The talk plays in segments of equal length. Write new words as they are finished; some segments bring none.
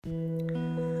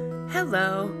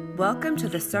Hello, welcome to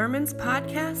the Sermons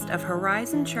Podcast of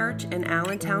Horizon Church in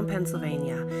Allentown,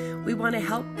 Pennsylvania. We want to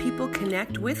help people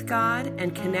connect with God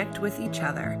and connect with each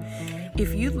other.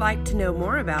 If you'd like to know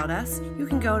more about us, you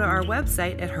can go to our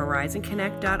website at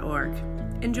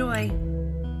horizonconnect.org. Enjoy.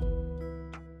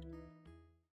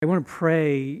 I want to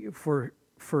pray for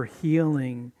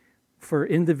healing for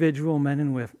individual men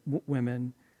and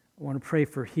women. I want to pray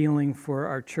for healing for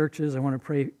our churches. I want to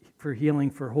pray for healing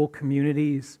for whole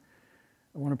communities.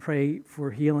 I want to pray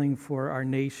for healing for our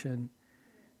nation.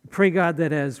 Pray, God,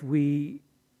 that as we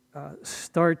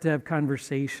start to have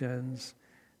conversations,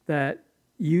 that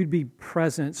you'd be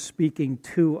present speaking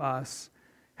to us,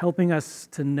 helping us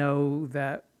to know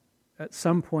that at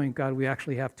some point, God, we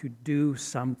actually have to do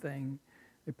something.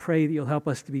 I pray that you'll help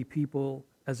us to be people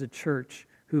as a church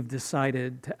who've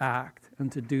decided to act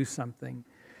and to do something.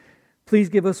 Please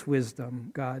give us wisdom,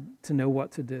 God, to know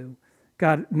what to do.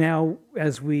 God, now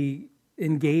as we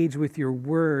engage with your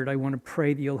word, I want to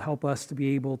pray that you'll help us to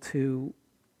be able to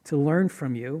learn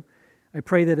from you. I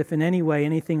pray that if in any way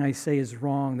anything I say is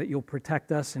wrong, that you'll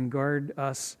protect us and guard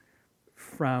us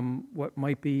from what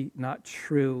might be not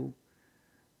true.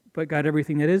 But God,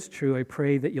 everything that is true, I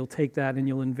pray that you'll take that and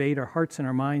you'll invade our hearts and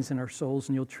our minds and our souls,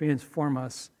 and you'll transform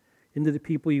us into the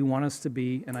people you want us to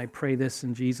be. And I pray this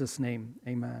in Jesus' name.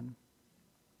 Amen.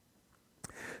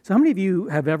 So how many of you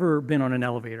have ever been on an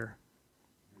elevator?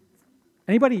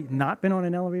 Anybody not been on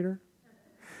an elevator?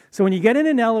 So when you get in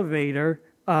an elevator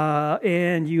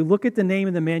and you look at the name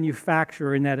of the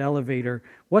manufacturer in that elevator,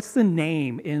 what's the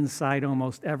name inside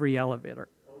almost every elevator?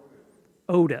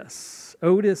 Otis.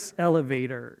 Otis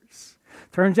Elevators.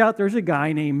 Turns out there's a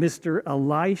guy named Mr.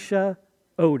 Elisha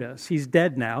Otis. He's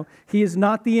dead now. He is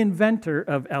not the inventor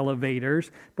of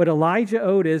elevators, but Elijah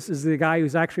Otis is the guy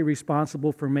who's actually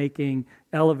responsible for making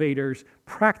elevators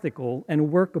practical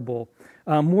and workable.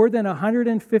 More than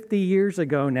 150 years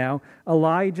ago now,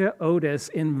 Elijah Otis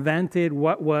invented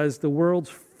what was the world's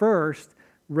first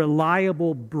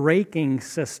reliable braking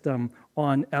system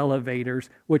on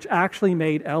elevators, which actually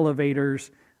made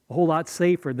elevators a whole lot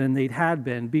safer than they'd had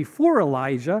been. Before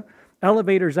Elijah,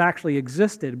 elevators actually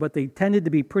existed, but they tended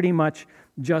to be pretty much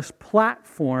just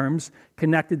platforms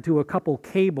connected to a couple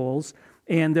cables.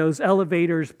 And those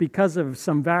elevators, because of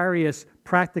some various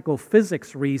practical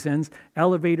physics reasons,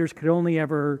 elevators could only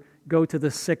ever go to the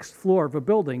 6th floor of a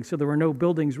building. So there were no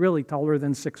buildings really taller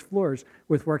than 6 floors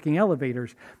with working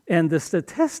elevators. And the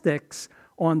statistics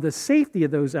on the safety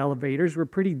of those elevators were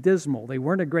pretty dismal. They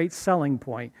weren't a great selling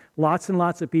point. Lots and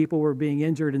lots of people were being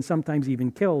injured and sometimes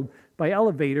even killed by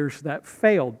elevators that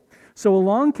failed. So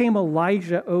along came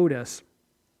Elijah Otis.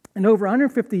 And over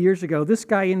 150 years ago, this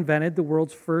guy invented the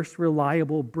world's first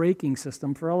reliable braking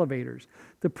system for elevators.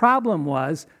 The problem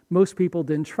was most people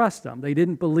didn't trust him. They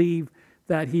didn't believe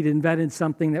that he'd invented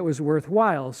something that was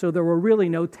worthwhile. So there were really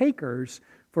no takers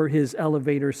for his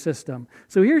elevator system.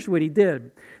 So here's what he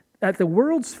did. At the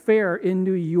World's Fair in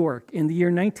New York in the year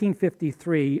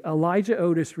 1953, Elijah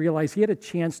Otis realized he had a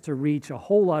chance to reach a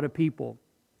whole lot of people.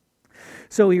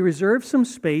 So he reserved some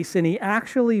space and he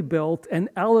actually built an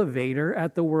elevator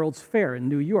at the World's Fair in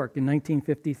New York in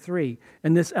 1953.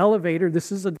 And this elevator,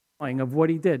 this is a drawing of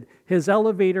what he did. His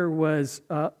elevator was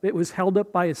held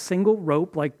up by a single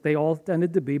rope, like they all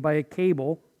tended to be, by a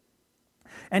cable.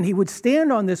 And he would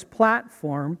stand on this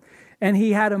platform and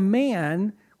he had a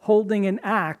man holding an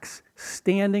axe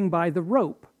standing by the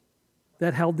rope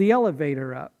that held the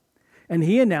elevator up. And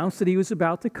he announced that he was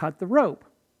about to cut the rope.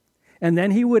 And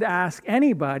then he would ask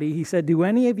anybody, he said, do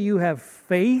any of you have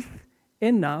faith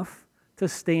enough to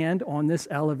stand on this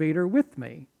elevator with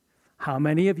me? How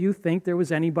many of you think there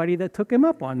was anybody that took him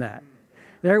up on that?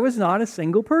 There was not a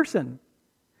single person.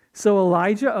 So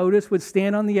Elijah Otis would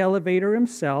stand on the elevator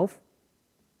himself.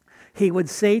 He would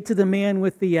say to the man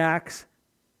with the axe,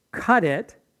 cut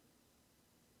it.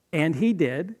 And he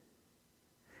did.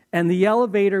 And the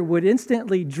elevator would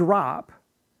instantly drop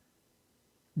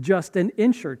just an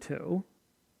inch or two,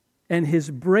 and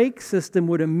his brake system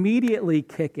would immediately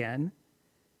kick in,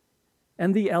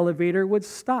 and the elevator would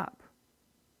stop.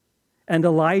 And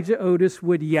Elijah Otis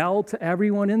would yell to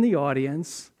everyone in the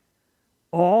audience,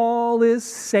 all is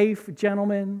safe,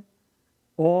 gentlemen,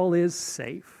 all is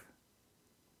safe.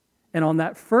 And on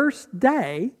that first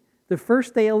day, the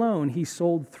first day alone, he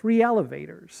sold 3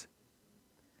 elevators.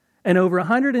 And over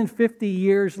 150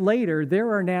 years later,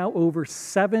 there are now over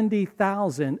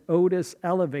 70,000 Otis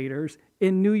elevators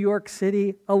in New York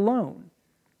City alone.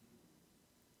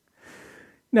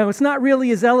 Now, it's not really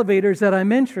his elevators that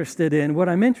I'm interested in. What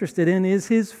I'm interested in is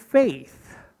his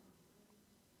faith.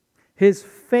 His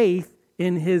faith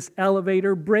in his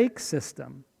elevator brake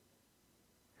system.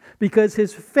 because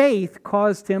his faith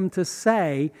caused him to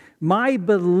say, my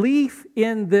belief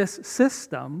in this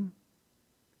system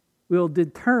will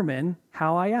determine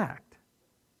how I act.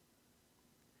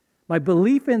 My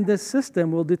belief in this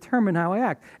system will determine how I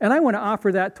act. And I want to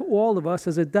offer that to all of us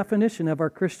as a definition of our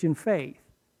Christian faith.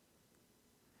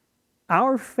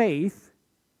 Our faith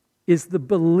is the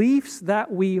beliefs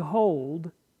that we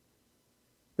hold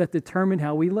that determine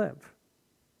how we live.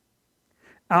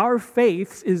 Our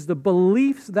faith is the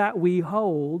beliefs that we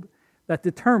hold that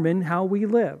determine how we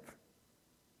live.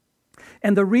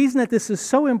 And the reason that this is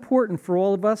so important for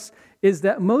all of us is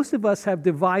that most of us have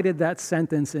divided that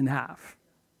sentence in half.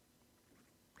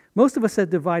 Most of us have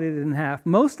divided it in half.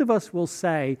 Most of us will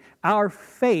say our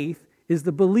faith is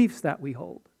the beliefs that we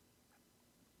hold.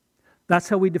 That's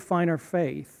how we define our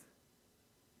faith.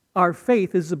 Our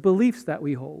faith is the beliefs that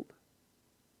we hold.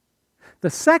 The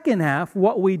second half,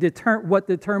 what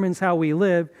determines how we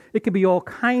live, it can be all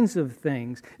kinds of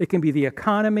things. It can be the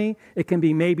economy. It can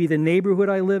be maybe the neighborhood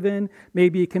I live in.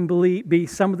 Maybe it can be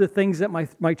some of the things that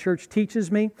my church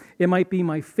teaches me. It might be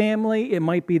my family. It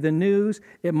might be the news.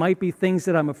 It might be things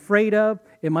that I'm afraid of.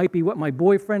 It might be what my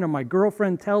boyfriend or my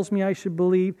girlfriend tells me I should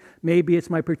believe. Maybe it's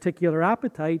my particular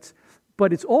appetites.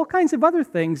 But it's all kinds of other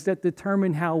things that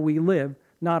determine how we live,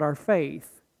 not our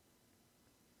faith.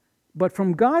 But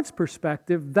from God's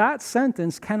perspective, that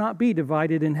sentence cannot be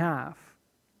divided in half.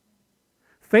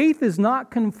 Faith is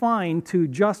not confined to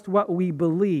just what we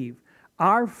believe.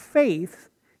 Our faith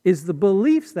is the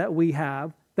beliefs that we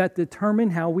have that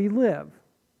determine how we live.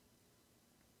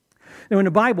 Now, in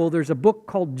the Bible, there's a book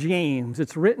called James.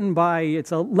 It's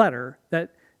a letter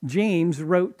that James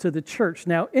wrote to the church.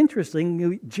 Now,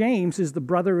 interestingly, James is the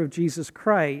brother of Jesus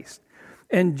Christ.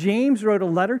 And James wrote a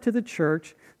letter to the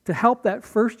church to help that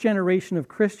first generation of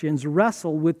Christians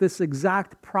wrestle with this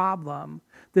exact problem,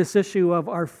 this issue of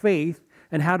our faith,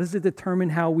 and how does it determine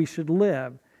how we should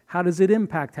live? How does it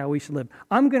impact how we should live?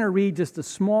 I'm going to read just a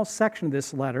small section of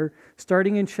this letter,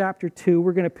 starting in chapter 2.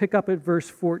 We're going to pick up at verse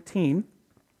 14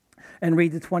 and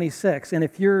read to 26. And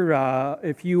if you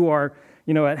are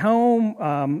at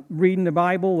home reading the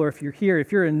Bible, or if you're here,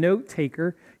 if you're a note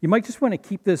taker, you might just want to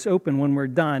keep this open when we're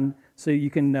done, so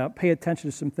you can pay attention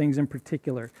to some things in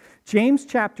particular. James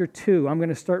chapter 2, I'm going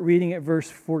to start reading at verse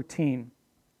 14.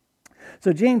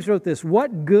 So James wrote this,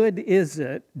 "What good is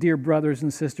it, dear brothers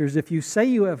and sisters, if you say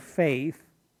you have faith,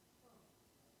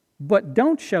 but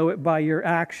don't show it by your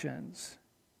actions?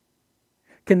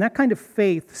 Can that kind of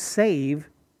faith save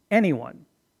anyone?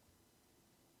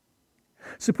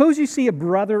 Suppose you see a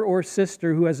brother or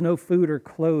sister who has no food or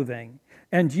clothing,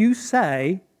 and you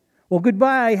say, 'Well,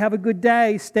 goodbye, have a good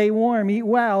day, stay warm, eat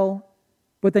well,'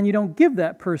 but then you don't give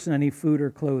that person any food or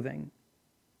clothing.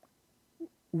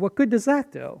 What good does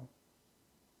that do?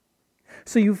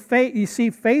 So you see,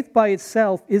 faith by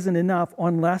itself isn't enough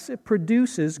unless it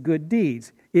produces good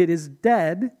deeds. It is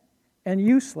dead and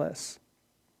useless."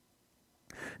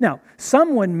 Now,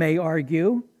 someone may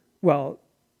argue, well,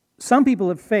 some people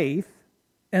have faith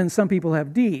and some people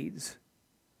have deeds.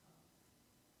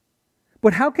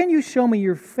 But how can you show me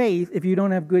your faith if you don't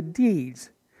have good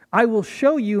deeds? I will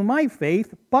show you my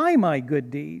faith by my good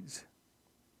deeds.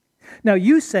 Now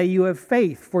you say you have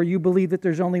faith, for you believe that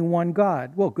there's only one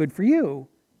God. Well, good for you.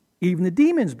 Even the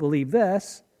demons believe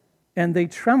this, and they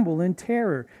tremble in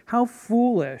terror. How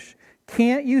foolish.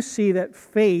 Can't you see that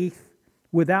faith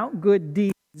without good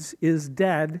deeds is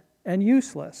dead and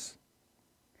useless?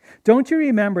 Don't you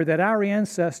remember that our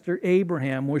ancestor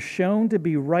Abraham was shown to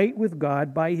be right with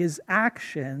God by his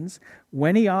actions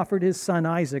when he offered his son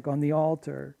Isaac on the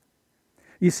altar?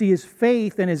 You see, his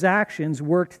faith and his actions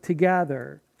worked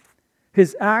together.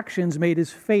 His actions made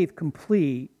his faith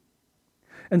complete.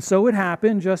 And so it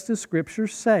happened, just as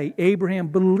scriptures say. Abraham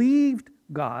believed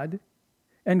God,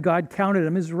 and God counted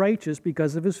him as righteous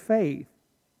because of his faith.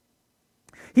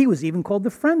 He was even called the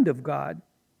friend of God.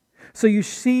 So you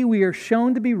see, we are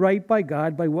shown to be right by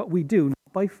God by what we do,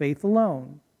 not by faith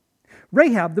alone.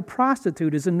 Rahab the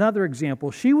prostitute is another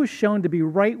example. She was shown to be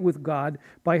right with God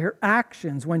by her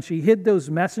actions when she hid those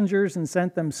messengers and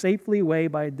sent them safely away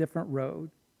by a different road.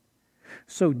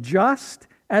 So just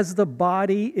as the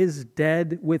body is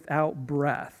dead without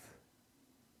breath,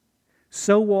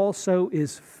 so also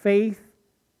is faith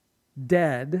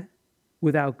dead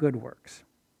without good works.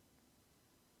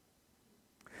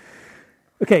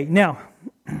 Okay, now,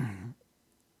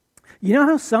 you know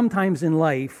how sometimes in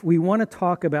life we want to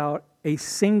talk about a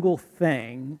single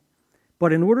thing,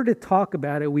 but in order to talk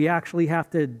about it, we actually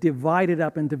have to divide it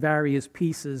up into various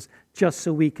pieces just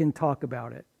so we can talk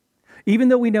about it. Even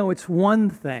though we know it's one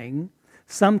thing,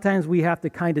 Sometimes we have to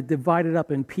kind of divide it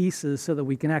up in pieces so that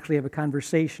we can actually have a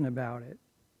conversation about it.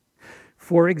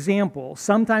 For example,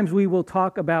 sometimes we will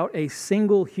talk about a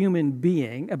single human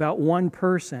being, about one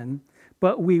person,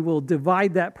 but we will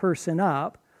divide that person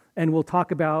up and we'll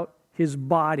talk about his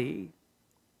body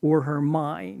or her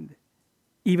mind,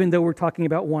 even though we're talking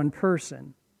about one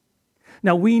person.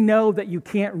 Now, we know that you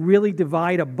can't really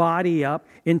divide a body up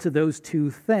into those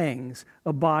two things,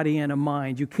 a body and a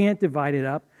mind. You can't divide it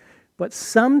up, but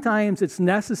sometimes it's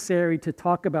necessary to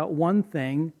talk about one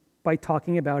thing by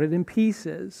talking about it in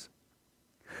pieces.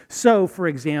 So, for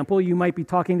example, you might be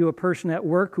talking to a person at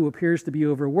work who appears to be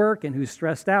overworked and who's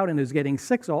stressed out and who's getting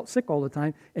sick all the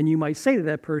time, and you might say to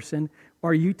that person,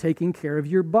 "Are you taking care of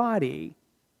your body?"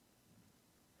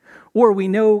 Or we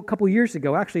know a couple years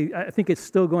ago, actually, I think it's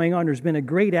still going on, there's been a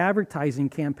great advertising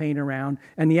campaign around,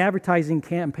 and the advertising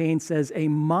campaign says, "A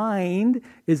mind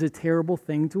is a terrible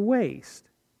thing to waste."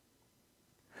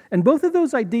 And both of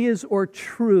those ideas are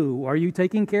true. Are you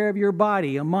taking care of your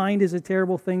body? A mind is a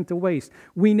terrible thing to waste.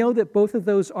 We know that both of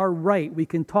those are right. We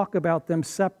can talk about them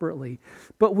separately.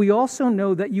 But we also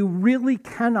know that you really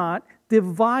cannot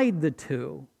divide the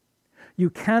two. You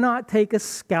cannot take a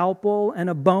scalpel and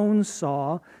a bone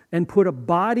saw and put a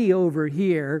body over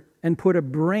here and put a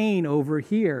brain over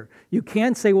here. You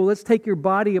can't say, well, let's take your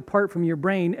body apart from your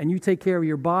brain and you take care of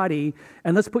your body,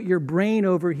 and let's put your brain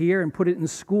over here and put it in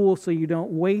school so you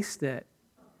don't waste it.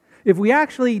 If we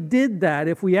actually did that,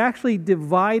 if we actually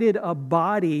divided a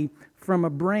body from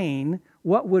a brain,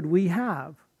 what would we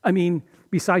have? I mean,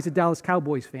 besides a Dallas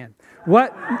Cowboys fan.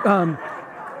 What?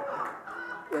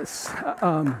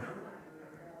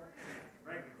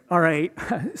 All right,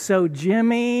 so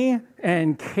Jimmy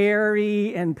and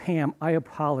Carrie and Pam, I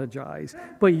apologize,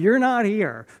 but you're not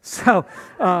here. So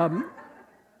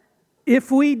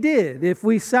if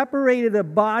we separated a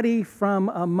body from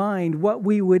a mind, what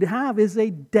we would have is a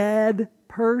dead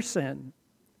person,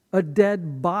 a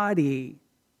dead body,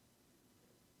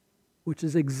 which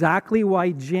is exactly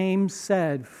why James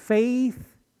said,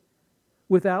 faith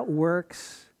without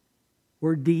works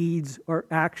or deeds or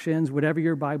actions, whatever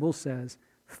your Bible says,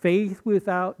 faith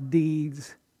without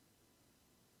deeds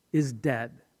is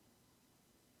dead.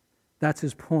 That's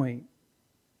his point.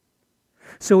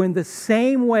 So in the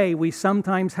same way, we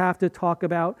sometimes have to talk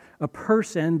about a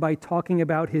person by talking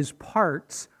about his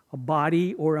parts, a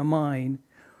body or a mind.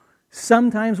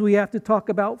 Sometimes we have to talk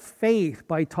about faith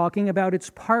by talking about its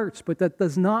parts, but that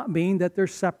does not mean that they're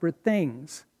separate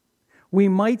things. We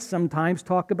might sometimes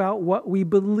talk about what we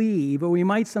believe, or we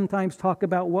might sometimes talk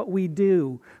about what we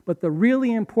do. But the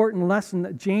really important lesson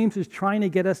that James is trying to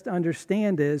get us to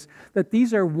understand is that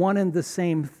these are one and the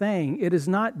same thing. It is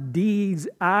not deeds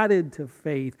added to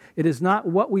faith. It is not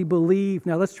what we believe.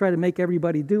 Now let's try to make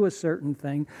everybody do a certain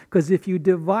thing, because if you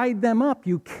divide them up,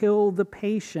 you kill the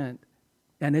patient,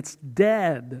 and it's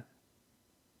dead.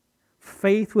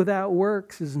 Faith without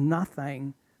works is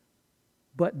nothing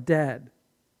but dead.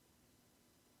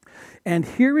 And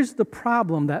here is the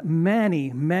problem that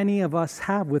many of us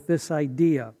have with this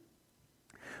idea.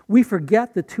 We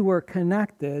forget the two are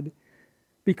connected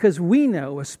because we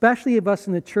know, especially of us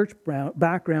in the church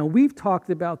background, we've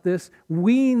talked about this.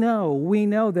 We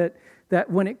know that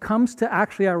when it comes to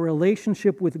actually our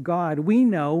relationship with God, we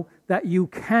know that you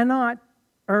cannot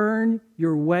earn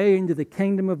your way into the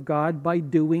kingdom of God by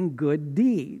doing good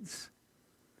deeds.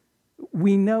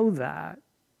 We know that.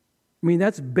 I mean,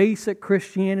 that's basic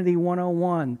Christianity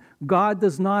 101. God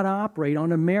does not operate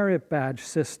on a merit badge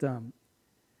system.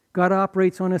 God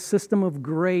operates on a system of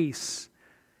grace.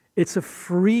 It's a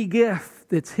free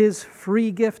gift. It's His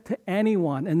free gift to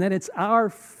anyone. And then it's our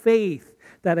faith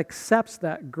that accepts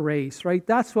that grace, right?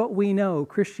 That's what we know,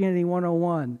 Christianity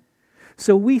 101.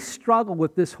 So we struggle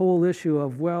with this whole issue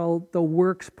of, well, the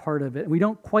works part of it. We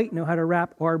don't quite know how to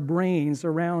wrap our brains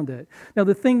around it. Now,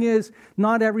 the thing is,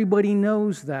 not everybody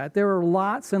knows that. There are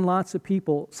lots and lots of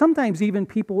people, sometimes even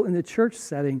people in the church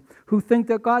setting, who think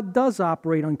that God does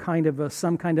operate on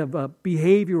some kind of a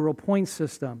behavioral point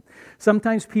system.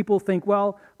 Sometimes people think,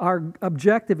 well, our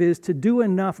objective is to do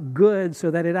enough good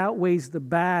so that it outweighs the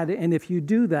bad, and if you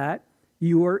do that,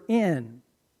 you are in.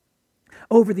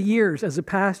 Over the years, as a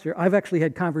pastor, I've actually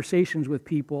had conversations with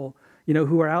people,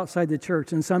 who are outside the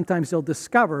church, and sometimes they'll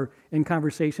discover in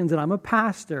conversations that I'm a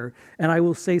pastor, and I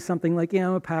will say something like,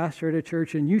 I'm a pastor at a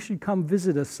church, and you should come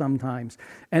visit us sometimes.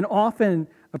 And often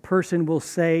a person will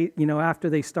say, after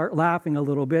they start laughing a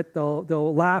little bit,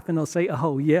 they'll laugh and they'll say,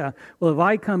 oh yeah, well, if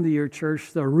I come to your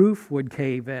church, the roof would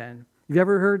cave in. Have you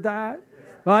ever heard that?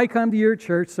 If I come to your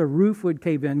church, the roof would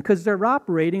cave in, because they're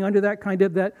operating under that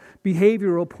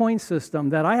behavioral point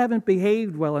system that I haven't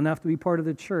behaved well enough to be part of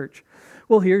the church.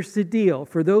 Well, here's the deal.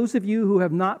 For those of you who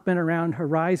have not been around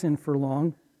Horizon for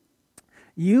long,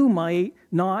 you might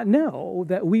not know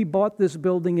that we bought this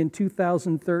building in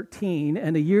 2013,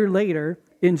 and a year later,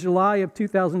 in July of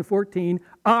 2014,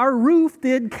 our roof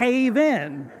did cave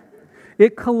in.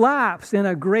 It collapsed in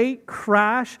a great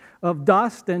crash of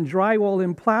dust and drywall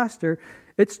and plaster.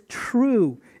 It's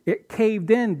true, it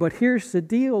caved in, but here's the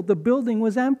deal. The building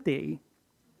was empty.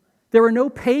 There were no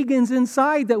pagans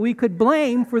inside that we could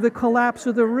blame for the collapse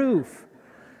of the roof.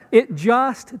 It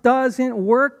just doesn't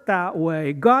work that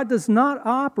way. God does not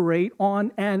operate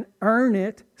on an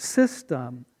earn-it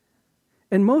system.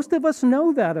 And most of us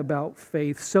know that about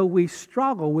faith, so we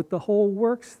struggle with the whole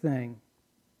works thing.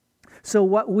 So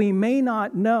what we may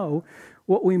not know,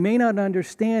 what we may not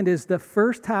understand is the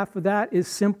first half of that is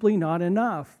simply not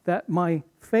enough. That my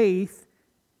faith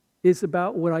is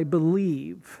about what I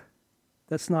believe.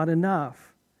 That's not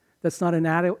enough. That's not an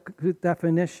adequate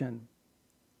definition.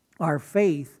 Our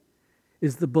faith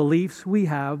is the beliefs we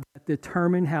have that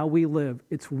determine how we live.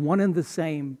 It's one and the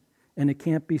same, and it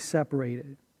can't be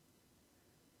separated.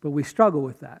 But we struggle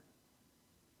with that.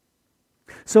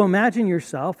 So imagine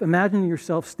yourself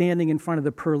standing in front of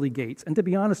the pearly gates. And to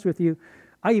be honest with you,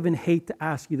 I even hate to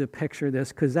ask you to picture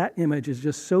this because that image is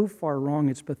just so far wrong,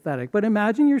 it's pathetic. But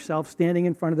imagine yourself standing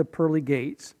in front of the pearly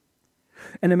gates.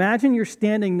 And imagine you're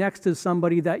standing next to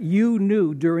somebody that you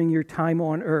knew during your time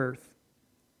on earth.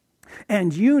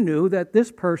 And you knew that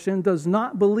this person does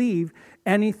not believe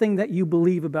anything that you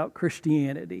believe about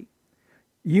Christianity.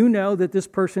 You know that this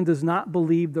person does not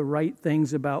believe the right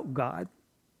things about God.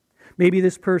 Maybe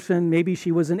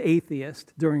she was an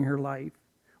atheist during her life,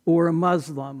 or a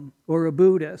Muslim, or a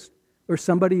Buddhist, or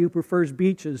somebody who prefers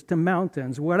beaches to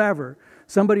mountains, whatever.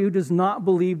 Somebody who does not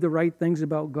believe the right things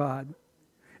about God.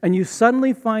 And you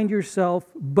suddenly find yourself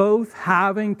both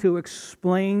having to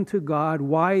explain to God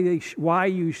why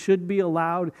you should be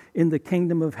allowed in the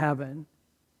kingdom of heaven.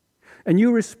 And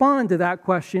you respond to that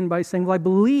question by saying, well, I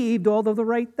believed all of the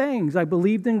right things. I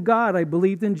believed in God. I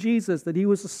believed in Jesus, that he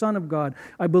was the Son of God.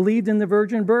 I believed in the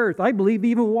virgin birth. I believed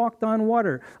he even walked on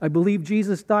water. I believed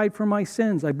Jesus died for my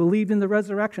sins. I believed in the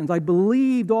resurrections. I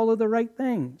believed all of the right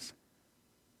things.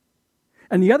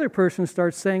 And the other person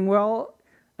starts saying, well,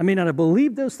 I mean, I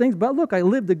believed those things, but look, I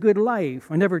lived a good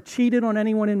life. I never cheated on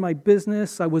anyone in my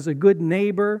business. I was a good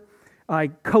neighbor. I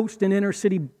coached an inner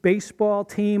city baseball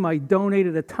team. I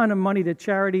donated a ton of money to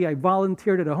charity. I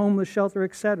volunteered at a homeless shelter,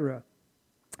 etc.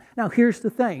 Now, here's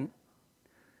the thing.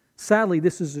 Sadly,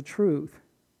 this is the truth.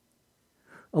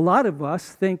 A lot of us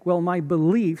think, well, my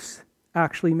beliefs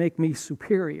actually make me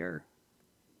superior.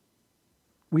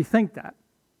 We think that.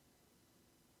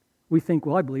 We think,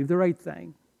 well, I believe the right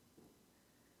thing.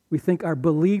 We think our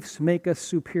beliefs make us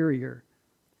superior.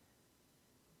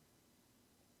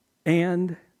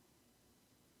 And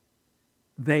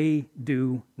they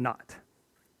do not.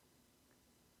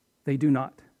 They do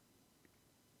not.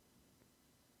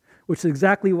 Which is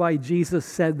exactly why Jesus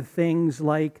said things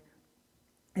like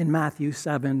in Matthew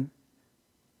 7,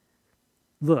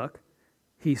 look,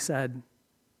 he said,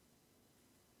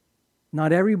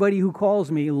 not everybody who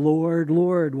calls me Lord,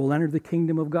 Lord will enter the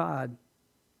kingdom of God,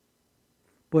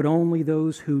 but only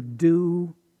those who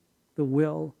do the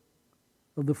will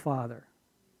of the Father.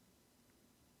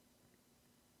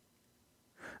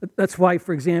 That's why,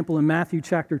 for example, in Matthew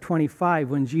chapter 25,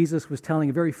 when Jesus was telling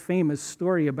a very famous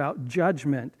story about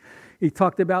judgment, he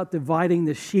talked about dividing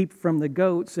the sheep from the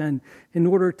goats. And in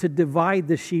order to divide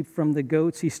the sheep from the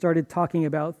goats, he started talking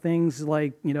about things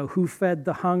like, who fed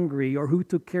the hungry, or who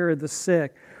took care of the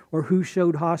sick, or who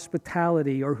showed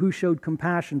hospitality, or who showed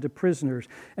compassion to prisoners.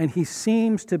 And he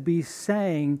seems to be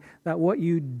saying that what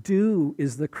you do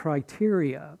is the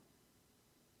criteria.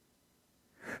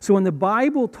 So when the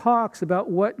Bible talks about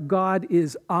what God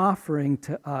is offering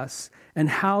to us and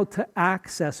how to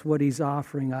access what he's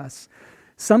offering us,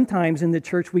 sometimes in the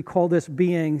church we call this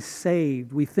being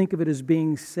saved. We think of it as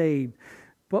being saved.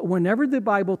 But whenever the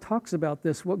Bible talks about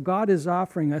this, what God is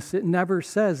offering us, it never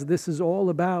says this is all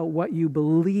about what you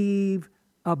believe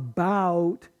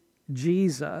about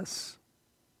Jesus.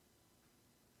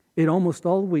 It almost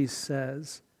always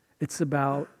says it's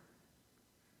about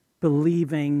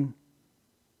believing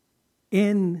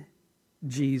in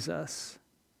Jesus,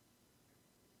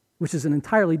 which is an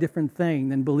entirely different thing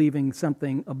than believing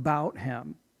something about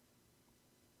him.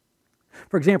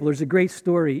 For example, there's a great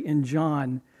story in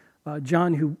John,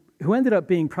 who ended up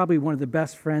being probably one of the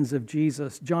best friends of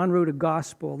Jesus. John wrote a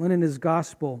gospel, and in his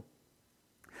gospel,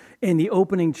 in the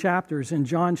opening chapters in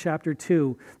John chapter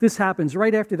 2. This happens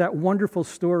right after that wonderful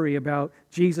story about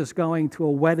Jesus going to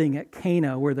a wedding at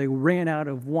Cana where they ran out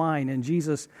of wine and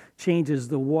Jesus changes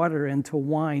the water into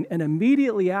wine. And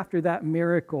immediately after that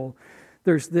miracle,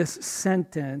 there's this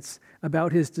sentence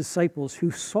about his disciples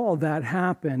who saw that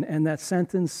happen. And that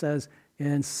sentence says,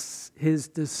 and his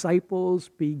disciples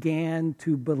began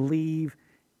to believe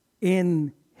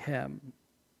in him.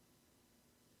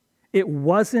 It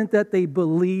wasn't that they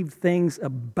believed things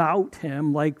about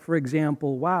him, like, for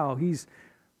example, wow, he's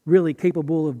really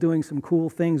capable of doing some cool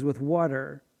things with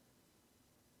water.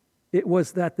 It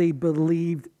was that they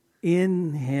believed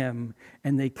in him,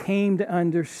 and they came to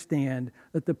understand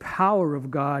that the power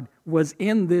of God was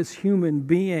in this human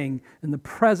being, and the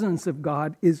presence of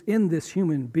God is in this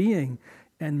human being,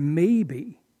 and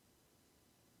maybe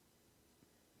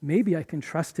I can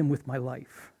trust him with my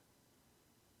life.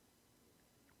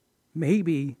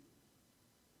 Maybe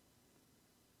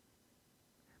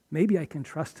I can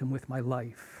trust him with my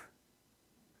life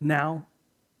now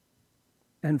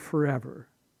and forever.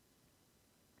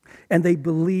 And they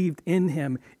believed in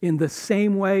him in the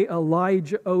same way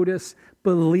Elijah Otis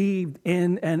believed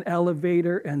in an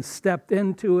elevator and stepped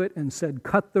into it and said,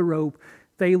 cut the rope.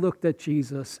 They looked at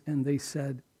Jesus and they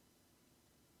said,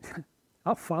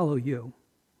 I'll follow you.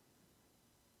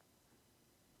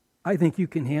 I think you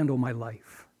can handle my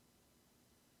life.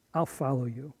 I'll follow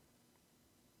you.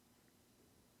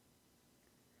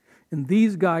 And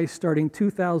these guys, starting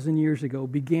 2,000 years ago,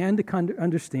 began to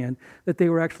understand that they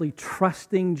were actually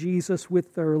trusting Jesus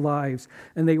with their lives.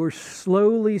 And they were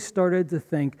slowly started to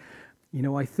think,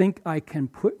 I think I can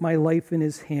put my life in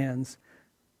his hands.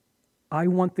 I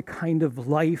want the kind of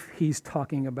life he's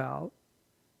talking about.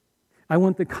 I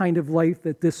want the kind of life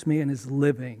that this man is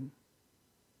living.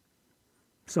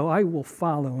 So I will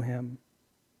follow him.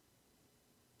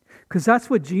 Because that's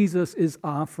what Jesus is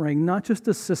offering, not just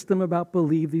a system about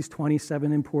believe these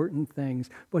 27 important things,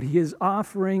 but he is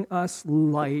offering us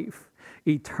life,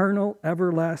 eternal,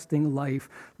 everlasting life,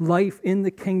 life in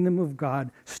the kingdom of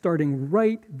God, starting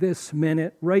right this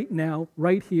minute, right now,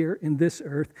 right here in this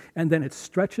earth, and then it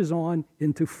stretches on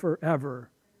into forever.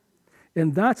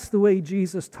 And that's the way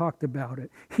Jesus talked about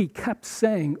it. He kept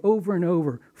saying over and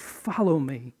over, follow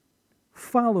me,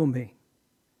 follow me.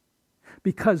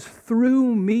 Because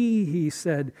through me, he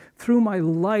said, through my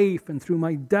life and through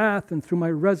my death and through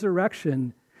my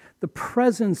resurrection, the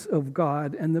presence of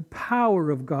God and the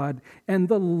power of God and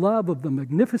the love of the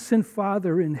magnificent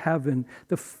Father in heaven,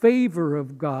 the favor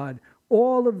of God,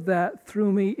 all of that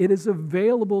through me, it is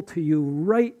available to you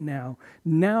right now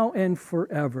and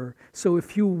forever. So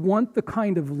if you want the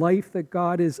kind of life that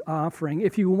God is offering,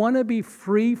 if you want to be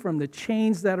free from the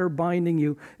chains that are binding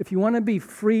you, if you want to be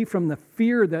free from the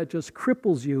fear that just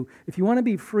cripples you, if you want to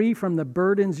be free from the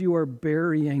burdens you are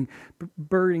burdening,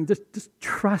 just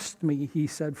trust me, he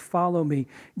said, follow me,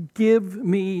 give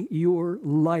me your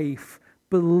life,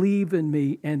 believe in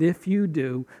me, and if you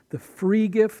do, the free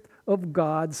gift of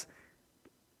God's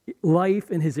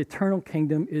life in his eternal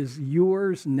kingdom is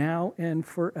yours now and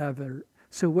forever.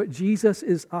 So what Jesus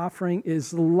is offering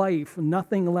is life,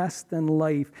 nothing less than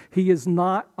life. He is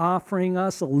not offering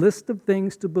us a list of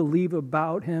things to believe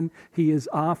about him. He is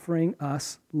offering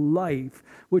us life,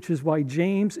 which is why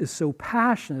James is so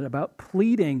passionate about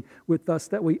pleading with us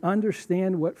that we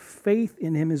understand what faith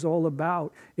in him is all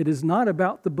about. It is not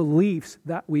about the beliefs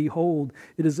that we hold.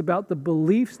 It is about the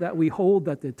beliefs that we hold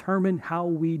that determine how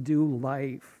we do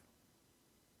life.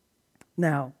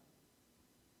 Now,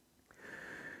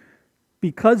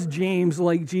 because James,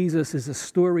 like Jesus, is a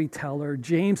storyteller,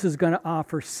 James is going to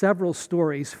offer several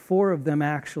stories, 4 of them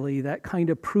actually, that kind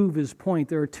of prove his point.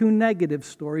 There are 2 negative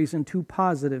stories and 2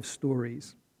 positive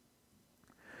stories.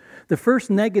 The first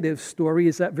negative story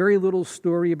is that very little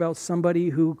story about somebody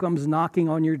who comes knocking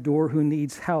on your door who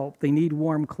needs help. They need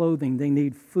warm clothing. They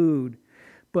need food.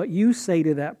 But you say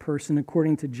to that person,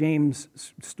 according to James'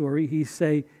 story, you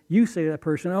say to that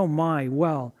person, oh my,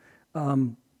 well,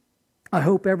 I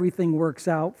hope everything works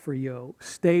out for you.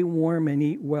 Stay warm and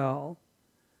eat well.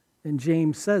 And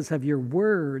James says, have your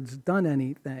words done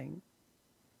anything?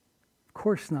 Of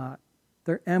course not.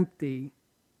 They're empty.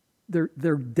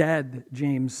 They're dead,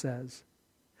 James says.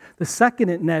 The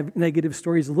second negative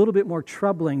story is a little bit more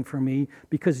troubling for me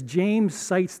because James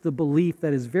cites the belief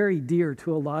that is very dear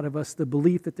to a lot of us, the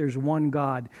belief that there's one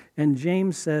God. And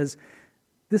James says,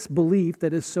 this belief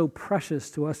that is so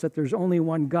precious to us that there's only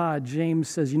one God, James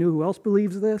says, you know who else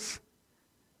believes this?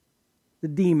 The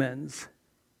demons.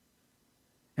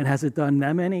 And has it done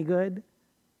them any good?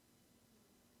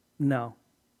 No.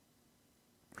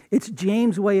 It's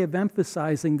James' way of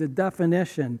emphasizing the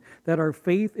definition that our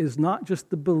faith is not just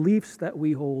the beliefs that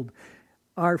we hold.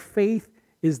 Our faith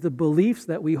is the beliefs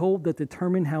that we hold that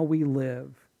determine how we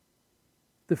live.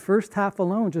 The first half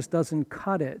alone just doesn't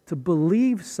cut it. To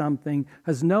believe something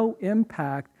has no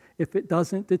impact if it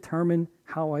doesn't determine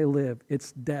how I live.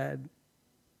 It's dead.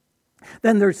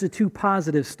 Then there's the two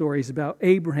positive stories about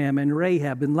Abraham and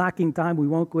Rahab. And lacking time, we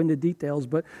won't go into details,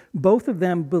 but both of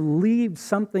them believed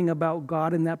something about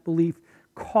God, and that belief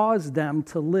caused them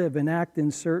to live and act in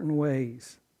certain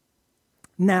ways.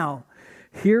 Now,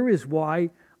 here is why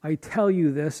I tell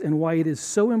you this and why it is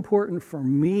so important for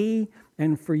me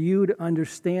and for you to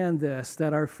understand this,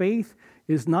 that our faith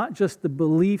is not just the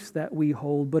beliefs that we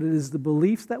hold, but it is the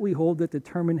beliefs that we hold that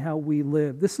determine how we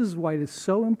live. This is why it is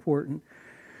so important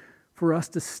for us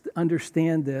to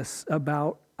understand this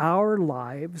about our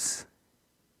lives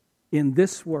in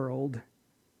this world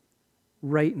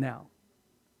right now.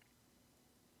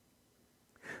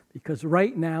 Because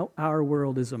right now, our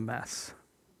world is a mess.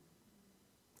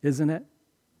 Isn't it?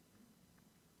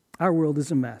 Our world is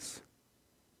a mess.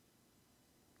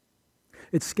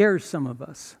 It scares some of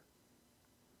us.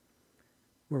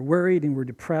 We're worried and we're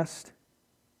depressed.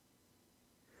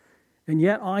 And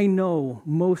yet I know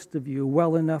most of you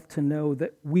well enough to know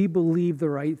that we believe the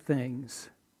right things.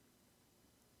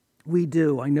 We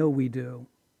do. I know we do.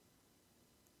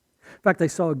 In fact, I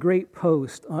saw a great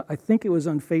post. I think it was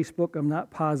on Facebook. I'm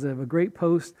not positive. A great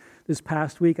post this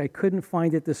past week. I couldn't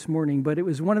find it this morning, but it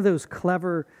was one of those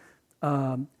clever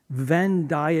Venn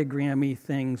diagram-y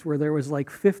things where there was like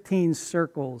 15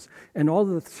 circles, and all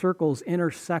the circles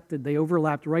intersected. They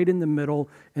overlapped right in the middle,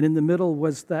 and in the middle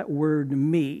was that word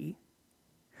me.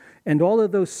 And all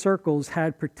of those circles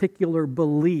had particular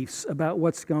beliefs about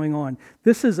what's going on.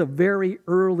 This is a very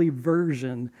early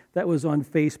version that was on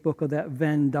Facebook of that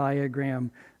Venn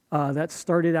diagram that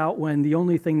started out when the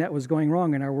only thing that was going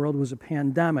wrong in our world was a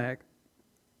pandemic,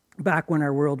 back when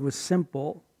our world was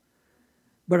simple.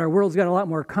 But our world's got a lot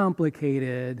more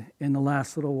complicated in the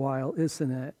last little while,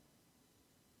 isn't it?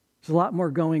 There's a lot more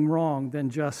going wrong than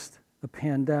just a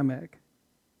pandemic.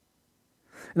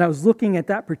 And I was looking at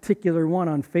that particular one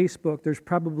on Facebook. There's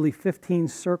probably 15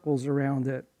 circles around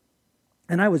it.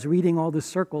 And I was reading all the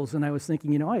circles, and I was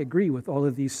thinking, I agree with all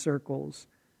of these circles.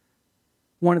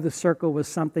 One of the circles was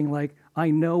something like, I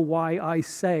know why I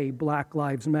say Black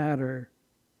Lives Matter.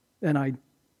 And I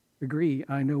agree,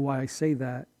 I know why I say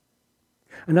that.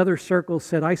 Another circle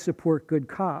said, I support good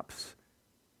cops,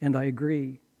 and I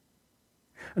agree.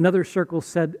 Another circle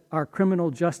said, our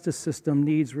criminal justice system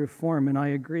needs reform, and I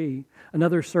agree.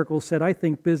 Another circle said, I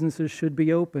think businesses should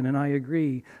be open, and I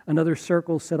agree. Another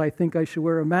circle said, I think I should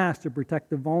wear a mask to protect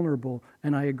the vulnerable,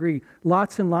 and I agree.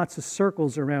 Lots and lots of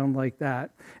circles around like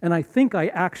that. And I think I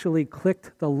actually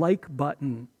clicked the like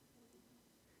button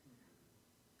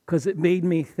because it made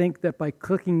me think that by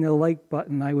clicking the like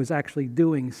button, I was actually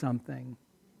doing something.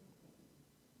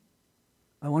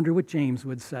 I wonder what James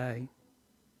would say.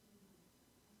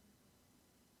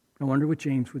 I wonder what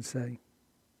James would say.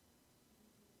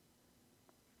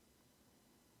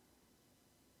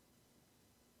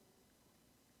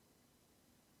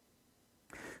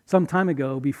 Some time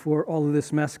ago, before all of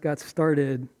this mess got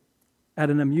started,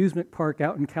 at an amusement park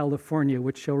out in California,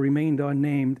 which shall remain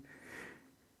unnamed,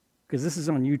 because this is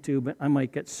on YouTube, and I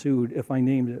might get sued if I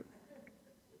named it.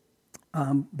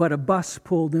 But a bus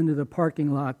pulled into the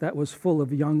parking lot that was full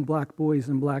of young black boys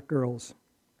and black girls.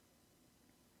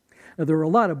 Now, there were a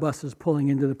lot of buses pulling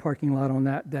into the parking lot on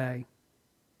that day.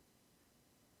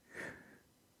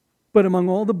 But among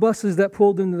all the buses that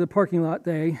pulled into the parking lot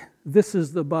day, this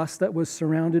is the bus that was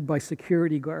surrounded by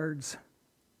security guards.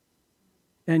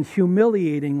 And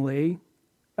humiliatingly,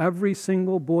 every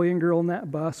single boy and girl in that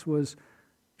bus was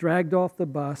dragged off the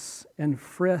bus and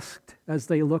frisked as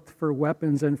they looked for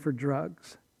weapons and for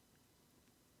drugs.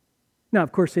 Now,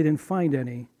 of course, they didn't find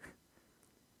any,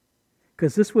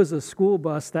 because this was a school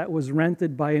bus that was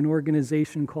rented by an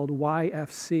organization called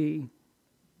YFC,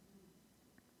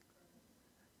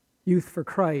 Youth for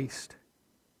Christ.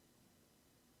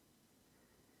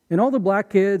 And all the black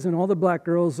kids and all the black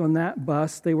girls on that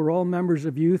bus, they were all members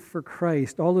of Youth for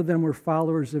Christ. All of them were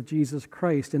followers of Jesus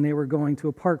Christ, and they were going to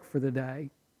a park for the day.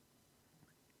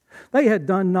 They had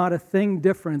done not a thing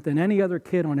different than any other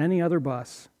kid on any other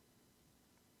bus.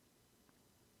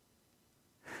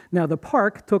 Now, the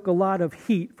park took a lot of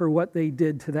heat for what they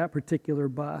did to that particular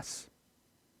bus.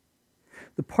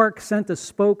 The park sent a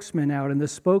spokesman out, and the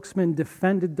spokesman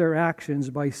defended their actions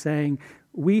by saying,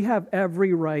 we have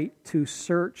every right to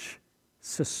search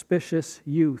suspicious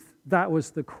youth. That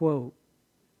was the quote.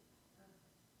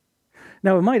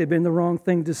 Now, it might have been the wrong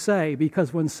thing to say,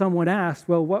 because when someone asked,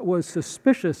 well, what was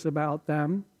suspicious about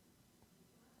them,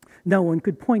 no one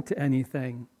could point to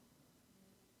anything.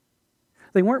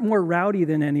 They weren't more rowdy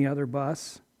than any other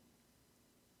bus.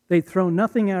 They'd thrown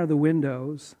nothing out of the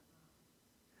windows.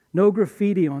 No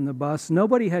graffiti on the bus.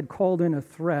 Nobody had called in a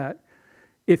threat.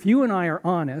 If you and I are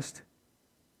honest,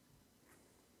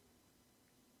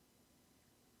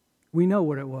 we know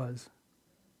what it was.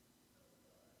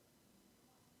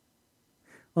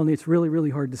 Only it's really, really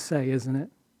hard to say, isn't it?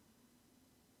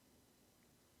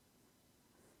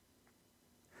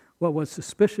 What was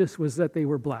suspicious was that they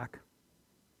were black.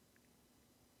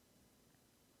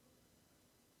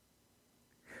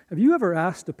 Have you ever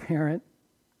asked a parent,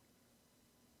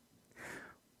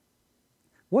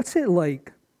 what's it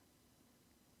like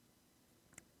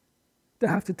to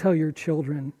have to tell your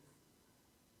children,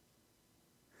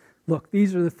 look,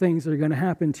 these are the things that are going to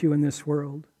happen to you in this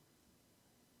world.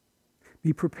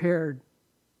 Be prepared.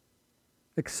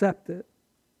 Accept it.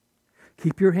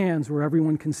 Keep your hands where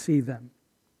everyone can see them.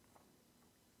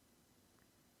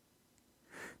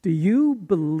 Do you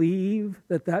believe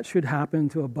that that should happen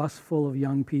to a bus full of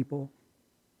young people?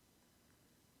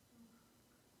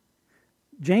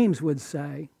 James would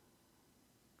say,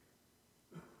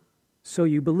 so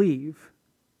you believe,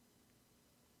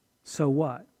 so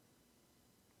what?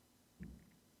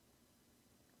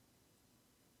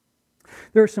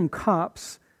 There are some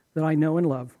cops that I know and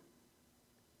love.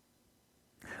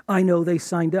 I know they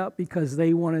signed up because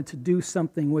they wanted to do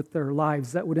something with their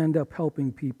lives that would end up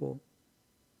helping people.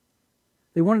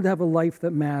 They wanted to have a life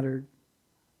that mattered.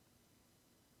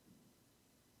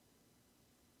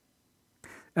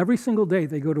 Every single day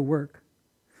they go to work.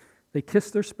 They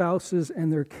kiss their spouses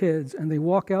and their kids, and they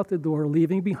walk out the door,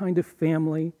 leaving behind a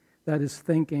family that is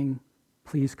thinking,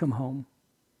 please come home.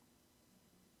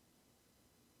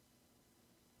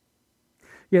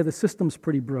 Yeah, the system's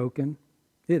pretty broken.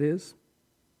 It is.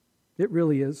 It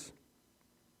really is.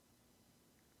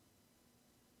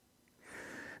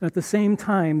 At the same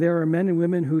time, there are men and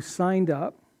women who signed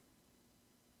up,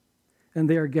 and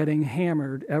they are getting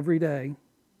hammered every day,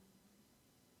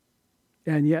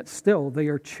 and yet still they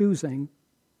are choosing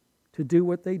to do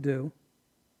what they do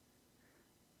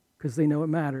because they know it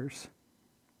matters.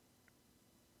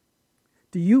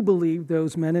 Do you believe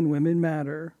those men and women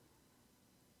matter?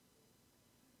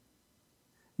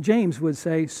 James would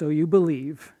say, so you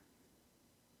believe,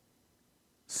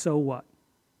 so what?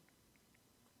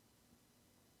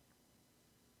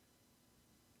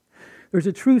 There's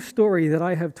a true story that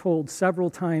I have told several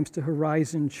times to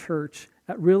Horizon Church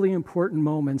at really important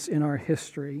moments in our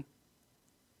history.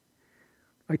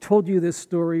 I told you this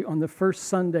story on the first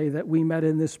Sunday that we met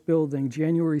in this building,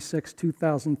 January 6,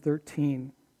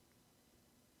 2013.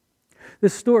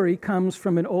 This story comes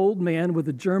from an old man with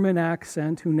a German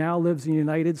accent who now lives in the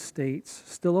United States,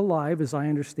 still alive as I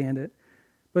understand it,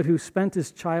 but who spent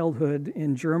his childhood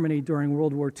in Germany during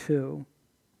World War II.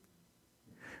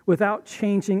 Without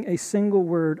changing a single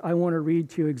word, I want to read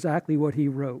to you exactly what he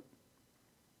wrote.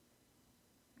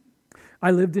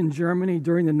 I lived in Germany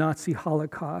during the Nazi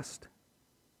Holocaust.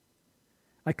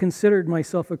 I considered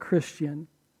myself a Christian.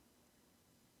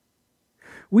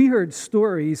 We heard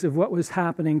stories of what was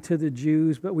happening to the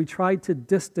Jews, but we tried to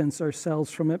distance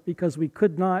ourselves from it because we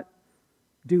could not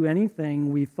do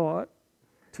anything, we thought,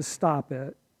 to stop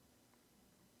it.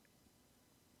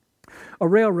 A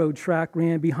railroad track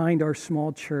ran behind our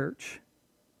small church.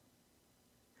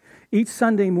 Each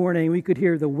Sunday morning, we could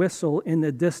hear the whistle in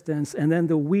the distance and then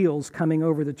the wheels coming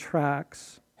over the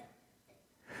tracks.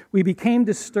 We became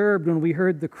disturbed when we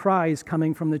heard the cries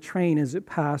coming from the train as it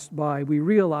passed by. We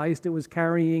realized it was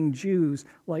carrying Jews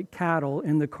like cattle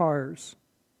in the cars.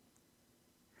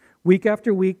 Week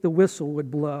after week, the whistle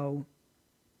would blow.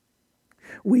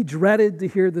 We dreaded to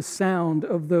hear the sound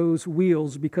of those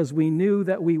wheels because we knew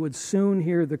that we would soon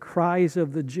hear the cries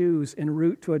of the Jews en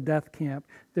route to a death camp.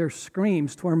 Their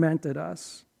screams tormented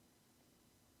us.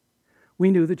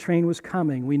 We knew the train was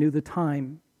coming. We knew the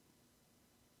time.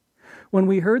 When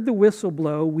we heard the whistle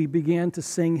blow, we began to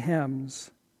sing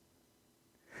hymns.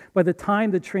 By the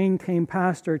time the train came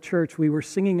past our church, we were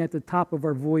singing at the top of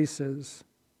our voices.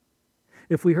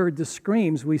 If we heard the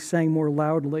screams, we sang more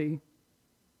loudly.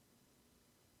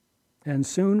 And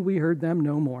soon we heard them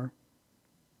no more.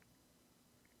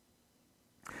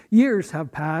 Years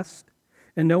have passed,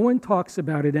 and no one talks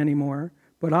about it anymore,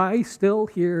 but I still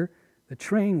hear the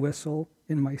train whistle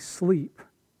in my sleep.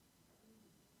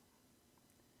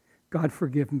 God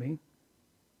forgive me.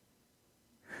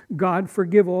 God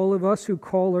forgive all of us who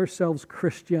call ourselves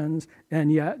Christians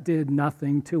and yet did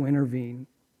nothing to intervene.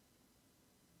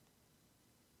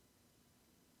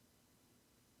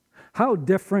 how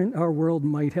different our world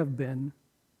might have been.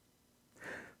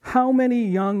 How many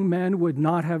young men would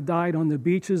not have died on the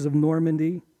beaches of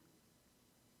Normandy?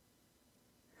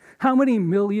 How many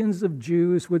millions of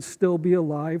Jews would still be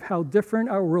alive? How different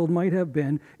our world might have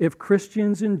been if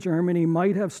Christians in Germany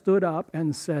might have stood up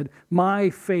and said, "My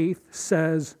faith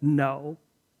says no."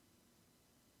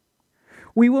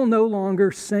 We will no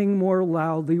longer sing more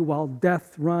loudly while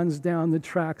death runs down the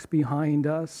tracks behind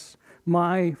us.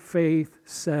 My faith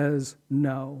says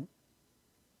no.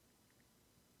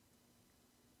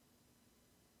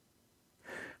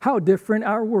 How different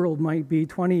our world might be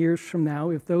 20 years from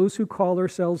now if those who call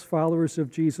ourselves followers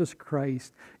of Jesus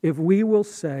Christ, if we will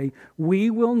say, we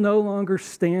will no longer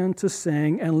stand to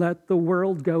sing and let the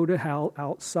world go to hell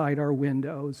outside our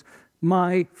windows.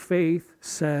 My faith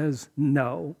says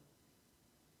no.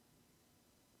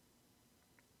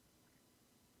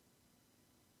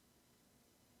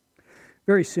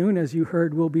 Very soon, as you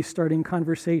heard, we'll be starting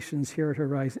conversations here at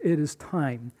Horizon. It is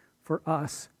time for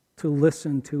us to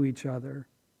listen to each other.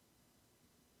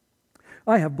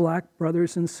 I have black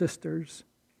brothers and sisters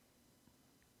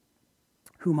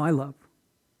whom I love.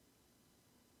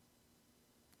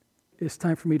 It's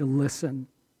time for me to listen.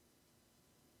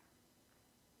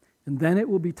 And then it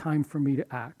will be time for me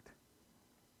to act.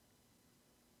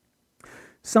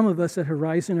 Some of us at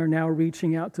Horizon are now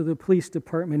reaching out to the police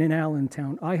department in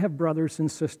Allentown. I have brothers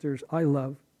and sisters I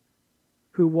love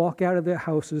who walk out of their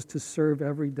houses to serve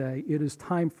every day. It is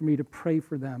time for me to pray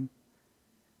for them.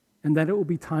 And then it will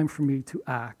be time for me to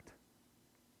act.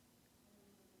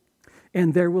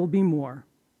 And there will be more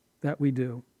that we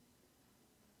do.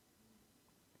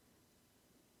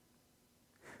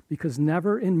 Because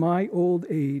never in my old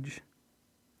age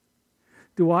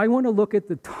do I want to look at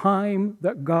the time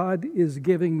that God is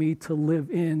giving me to live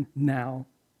in now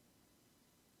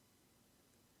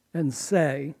and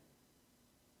say,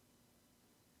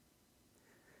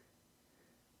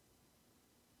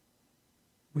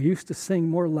 we used to sing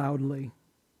more loudly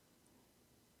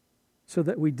so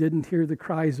that we didn't hear the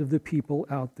cries of the people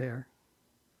out there.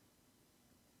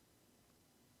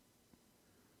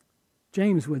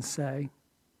 James would say,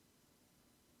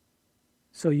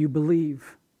 so you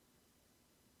believe,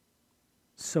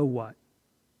 so what?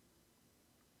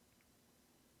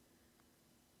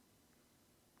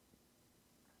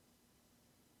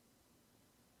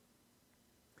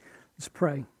 Let's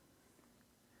pray.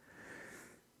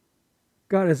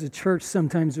 God, as a church,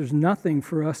 sometimes there's nothing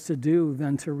for us to do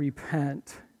than to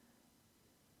repent.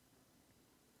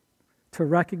 To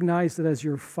recognize that as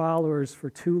your followers for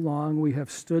too long, we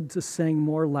have stood to sing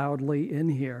more loudly in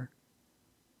here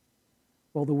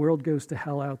while the world goes to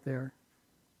hell out there.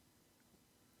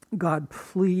 God,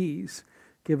 please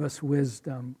give us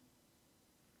wisdom.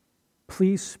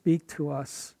 Please speak to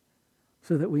us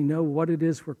so that we know what it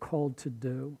is we're called to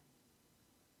do.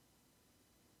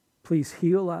 Please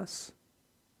heal us.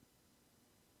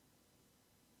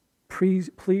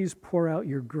 Please pour out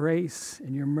your grace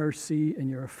and your mercy and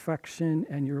your affection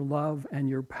and your love and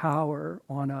your power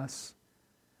on us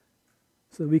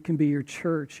so that we can be your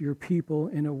church, your people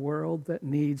in a world that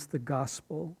needs the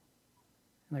gospel.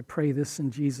 And I pray this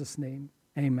in Jesus' name.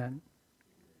 Amen.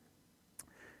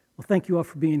 Well, thank you all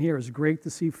for being here. It was great to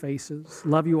see faces.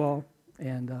 Love you all,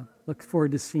 and look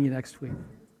forward to seeing you next week.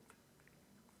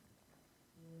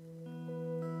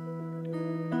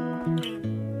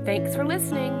 Thanks for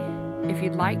listening. If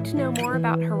you'd like to know more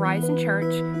about Horizon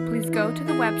Church, please go to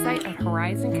the website at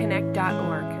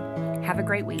horizonconnect.org. Have a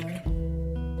great week.